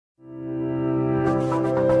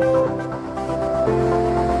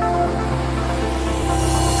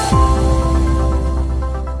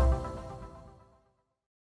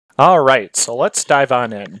All right, so let's dive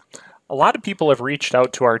on in. A lot of people have reached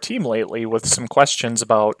out to our team lately with some questions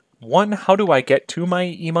about, one, how do I get to my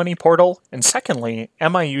eMoney portal? And secondly,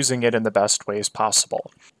 am I using it in the best ways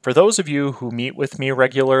possible? For those of you who meet with me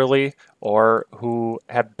regularly or who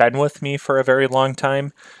have been with me for a very long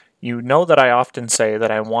time, you know that I often say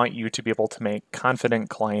that I want you to be able to make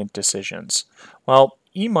confident client decisions. Well,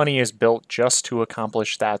 eMoney is built just to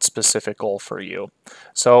accomplish that specific goal for you.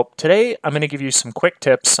 So today I'm going to give you some quick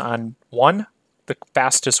tips on, one, the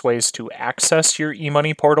fastest ways to access your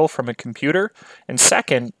eMoney portal from a computer, and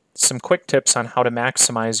second, some quick tips on how to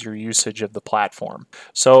maximize your usage of the platform.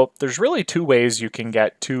 So there's really two ways you can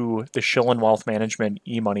get to the Shillin Wealth Management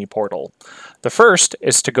eMoney portal. The first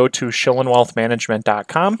is to go to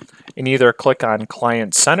shillinwealthmanagement.com and either click on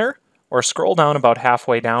Client Center or scroll down about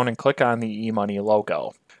halfway down and click on the eMoney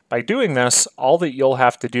logo. By doing this, all that you'll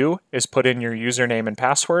have to do is put in your username and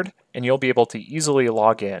password, and you'll be able to easily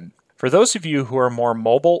log in. For those of you who are more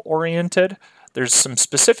mobile oriented, there's some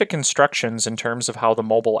specific instructions in terms of how the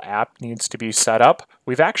mobile app needs to be set up.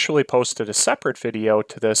 We've actually posted a separate video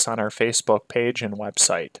to this on our Facebook page and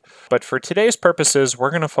website. But for today's purposes,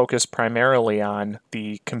 we're going to focus primarily on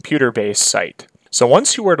the computer-based site. So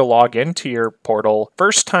once you were to log into your portal,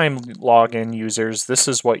 first-time login users, this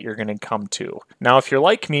is what you're going to come to. Now, if you're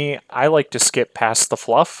like me, I like to skip past the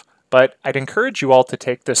fluff, but I'd encourage you all to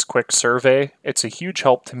take this quick survey. It's a huge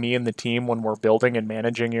help to me and the team when we're building and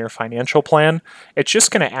managing your financial plan. It's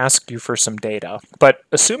just going to ask you for some data. But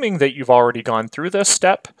assuming that you've already gone through this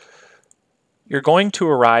step, you're going to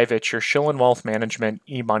arrive at your Shillin Wealth Management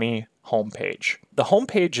eMoney homepage. The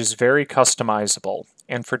homepage is very customizable,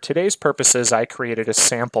 and for today's purposes, I created a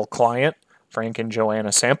sample client, Frank and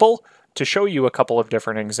Joanna sample, to show you a couple of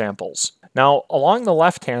different examples. Now, along the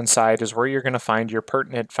left-hand side is where you're going to find your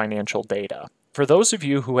pertinent financial data. For those of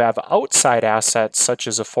you who have outside assets such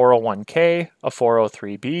as a 401k, a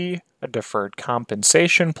 403b, a deferred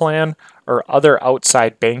compensation plan, or other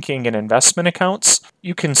outside banking and investment accounts,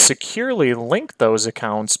 you can securely link those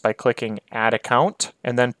accounts by clicking Add Account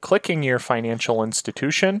and then clicking your financial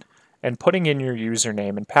institution and putting in your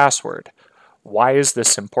username and password. Why is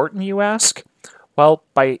this important, you ask? Well,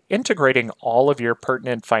 by integrating all of your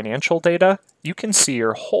pertinent financial data, you can see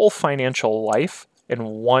your whole financial life in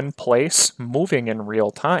one place, moving in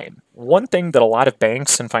real time. One thing that a lot of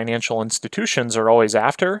banks and financial institutions are always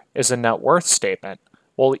after is a net worth statement.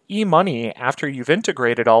 Well, eMoney, after you've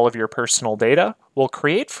integrated all of your personal data, will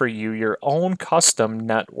create for you your own custom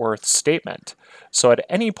net worth statement. So at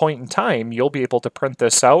any point in time, you'll be able to print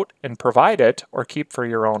this out and provide it or keep for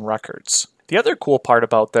your own records. The other cool part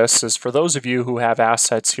about this is for those of you who have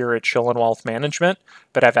assets here at Shillin Wealth Management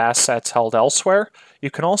but have assets held elsewhere,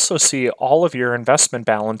 you can also see all of your investment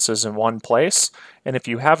balances in one place. And if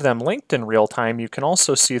you have them linked in real time, you can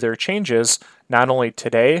also see their changes not only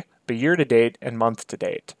today, but year to date and month to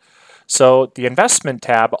date. So the investment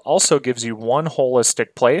tab also gives you one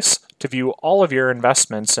holistic place to view all of your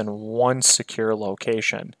investments in one secure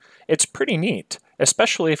location. It's pretty neat,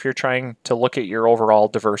 especially if you're trying to look at your overall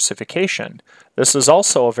diversification. This is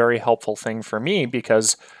also a very helpful thing for me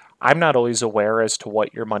because I'm not always aware as to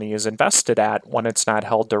what your money is invested at when it's not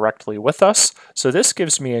held directly with us. So this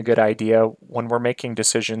gives me a good idea when we're making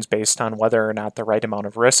decisions based on whether or not the right amount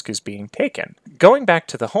of risk is being taken. Going back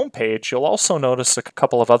to the homepage, you'll also notice a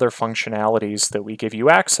couple of other functionalities that we give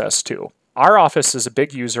you access to. Our office is a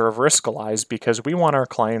big user of Riskalyze because we want our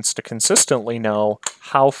clients to consistently know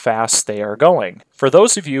how fast they are going. For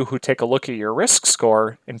those of you who take a look at your risk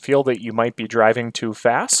score and feel that you might be driving too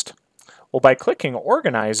fast, well, by clicking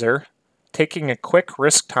Organizer, taking a quick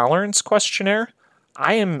risk tolerance questionnaire,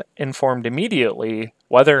 I am informed immediately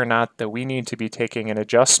whether or not that we need to be taking an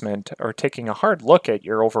adjustment or taking a hard look at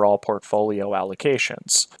your overall portfolio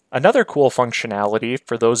allocations. Another cool functionality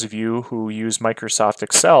for those of you who use Microsoft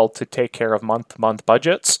Excel to take care of month-to-month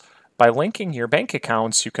budgets, by linking your bank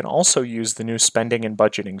accounts, you can also use the new spending and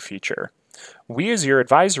budgeting feature. We as your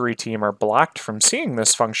advisory team are blocked from seeing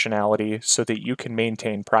this functionality so that you can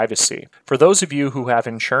maintain privacy. For those of you who have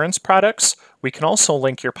insurance products, we can also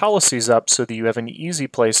link your policies up so that you have an easy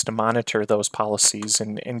place to monitor those policies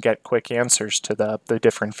and get quick answers to the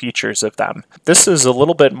different features of them. This is a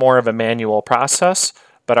little bit more of a manual process,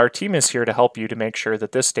 but our team is here to help you to make sure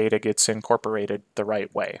that this data gets incorporated the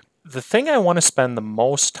right way. The thing I want to spend the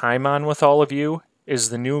most time on with all of you is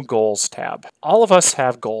the new Goals tab. All of us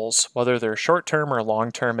have goals, whether they're short-term or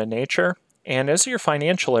long-term in nature, and as your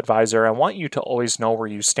financial advisor, I want you to always know where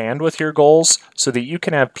you stand with your goals so that you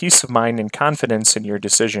can have peace of mind and confidence in your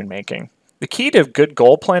decision making. The key to good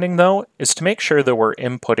goal planning, though, is to make sure that we're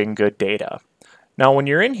inputting good data. Now, when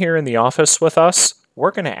you're in here in the office with us,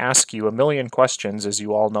 we're going to ask you a million questions, as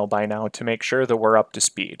you all know by now, to make sure that we're up to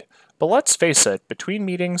speed. But let's face it, between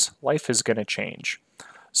meetings, life is going to change.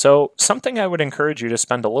 So something I would encourage you to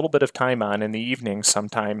spend a little bit of time on in the evening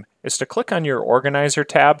sometime is to click on your Organizer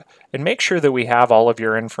tab and make sure that we have all of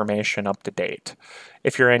your information up to date.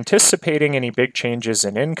 If you're anticipating any big changes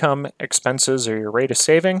in income, expenses, or your rate of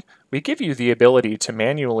saving, we give you the ability to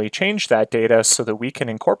manually change that data so that we can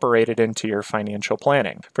incorporate it into your financial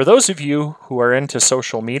planning. For those of you who are into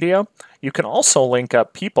social media, you can also link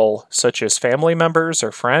up people such as family members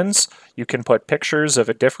or friends. You can put pictures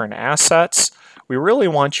of different assets. We really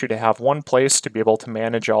want you to have one place to be able to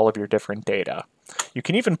manage all of your different data. You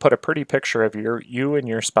can even put a pretty picture of you and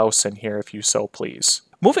your spouse in here if you so please.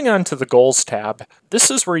 Moving on to the Goals tab,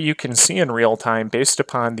 this is where you can see in real time, based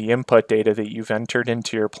upon the input data that you've entered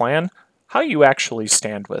into your plan, how you actually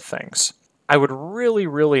stand with things. I would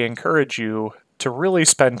really encourage you to really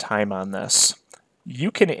spend time on this.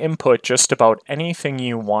 You can input just about anything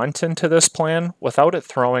you want into this plan without it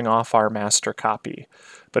throwing off our master copy.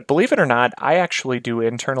 But believe it or not, I actually do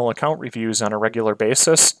internal account reviews on a regular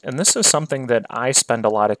basis, and this is something that I spend a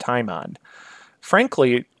lot of time on.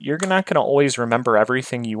 Frankly, you're not going to always remember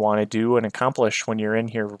everything you want to do and accomplish when you're in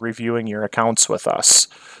here reviewing your accounts with us.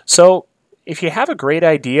 So if you have a great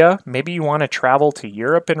idea, maybe you want to travel to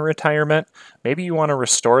Europe in retirement, maybe you want to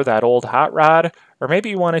restore that old hot rod, or maybe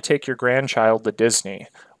you want to take your grandchild to Disney.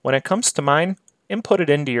 When it comes to mine, input it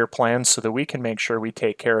into your plan so that we can make sure we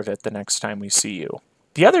take care of it the next time we see you.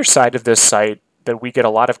 The other side of this site that we get a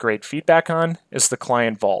lot of great feedback on is the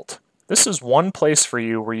Client Vault. This is one place for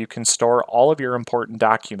you where you can store all of your important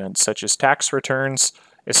documents, such as tax returns,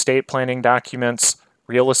 estate planning documents,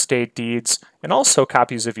 real estate deeds, and also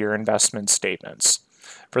copies of your investment statements.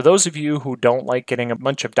 For those of you who don't like getting a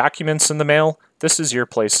bunch of documents in the mail, this is your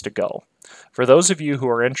place to go. For those of you who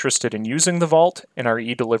are interested in using the Vault in our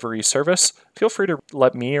e-delivery service, feel free to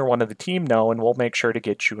let me or one of the team know and we'll make sure to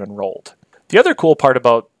get you enrolled. The other cool part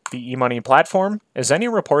about the eMoney platform is any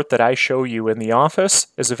report that I show you in the office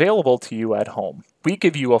is available to you at home. We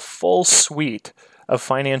give you a full suite of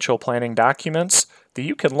financial planning documents that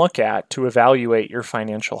you can look at to evaluate your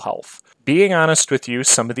financial health. Being honest with you,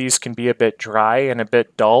 some of these can be a bit dry and a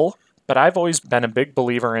bit dull, but I've always been a big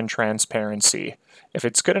believer in transparency. If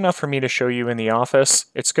it's good enough for me to show you in the office,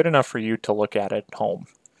 it's good enough for you to look at at home.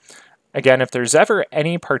 Again, if there's ever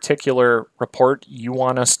any particular report you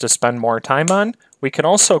want us to spend more time on, we can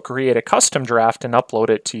also create a custom draft and upload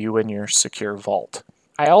it to you in your secure vault.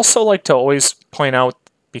 I also like to always point out,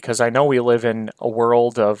 because I know we live in a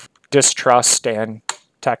world of distrust and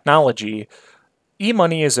technology,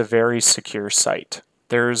 eMoney is a very secure site.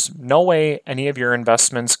 There's no way any of your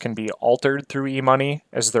investments can be altered through eMoney,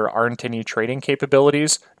 as there aren't any trading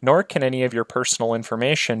capabilities, nor can any of your personal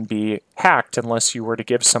information be hacked unless you were to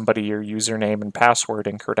give somebody your username and password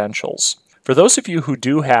and credentials. For those of you who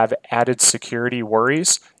do have added security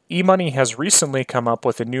worries, eMoney has recently come up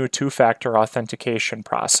with a new two-factor authentication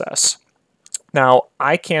process. Now,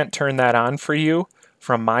 I can't turn that on for you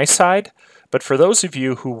from my side, but for those of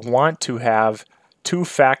you who want to have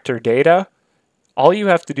two-factor data, all you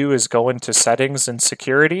have to do is go into Settings and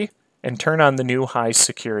Security and turn on the new high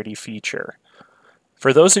security feature.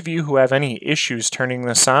 For those of you who have any issues turning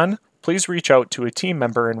this on, please reach out to a team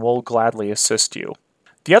member and we'll gladly assist you.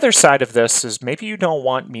 The other side of this is maybe you don't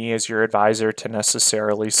want me as your advisor to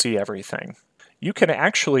necessarily see everything. You can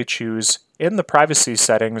actually choose in the privacy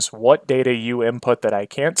settings what data you input that I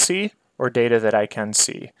can't see or data that I can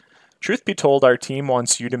see. Truth be told, our team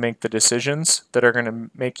wants you to make the decisions that are going to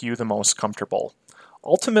make you the most comfortable.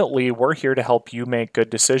 Ultimately, we're here to help you make good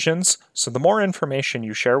decisions, so the more information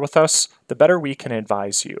you share with us, the better we can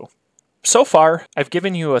advise you. So far, I've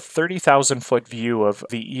given you a 30,000-foot view of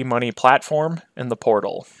the eMoney platform and the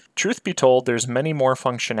portal. Truth be told, there's many more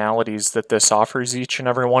functionalities that this offers each and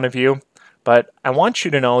every one of you, but I want you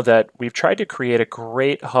to know that we've tried to create a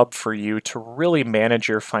great hub for you to really manage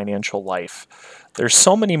your financial life. There's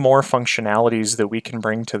so many more functionalities that we can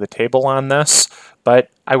bring to the table on this, but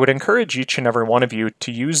I would encourage each and every one of you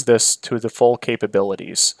to use this to the full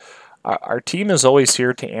capabilities. Our team is always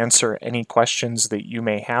here to answer any questions that you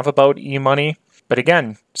may have about eMoney, but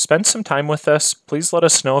again, spend some time with us. Please let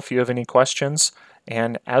us know if you have any questions,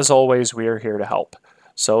 and as always, we are here to help.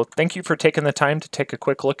 So thank you for taking the time to take a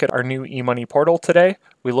quick look at our new eMoney portal today.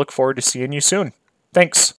 We look forward to seeing you soon.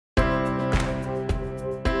 Thanks.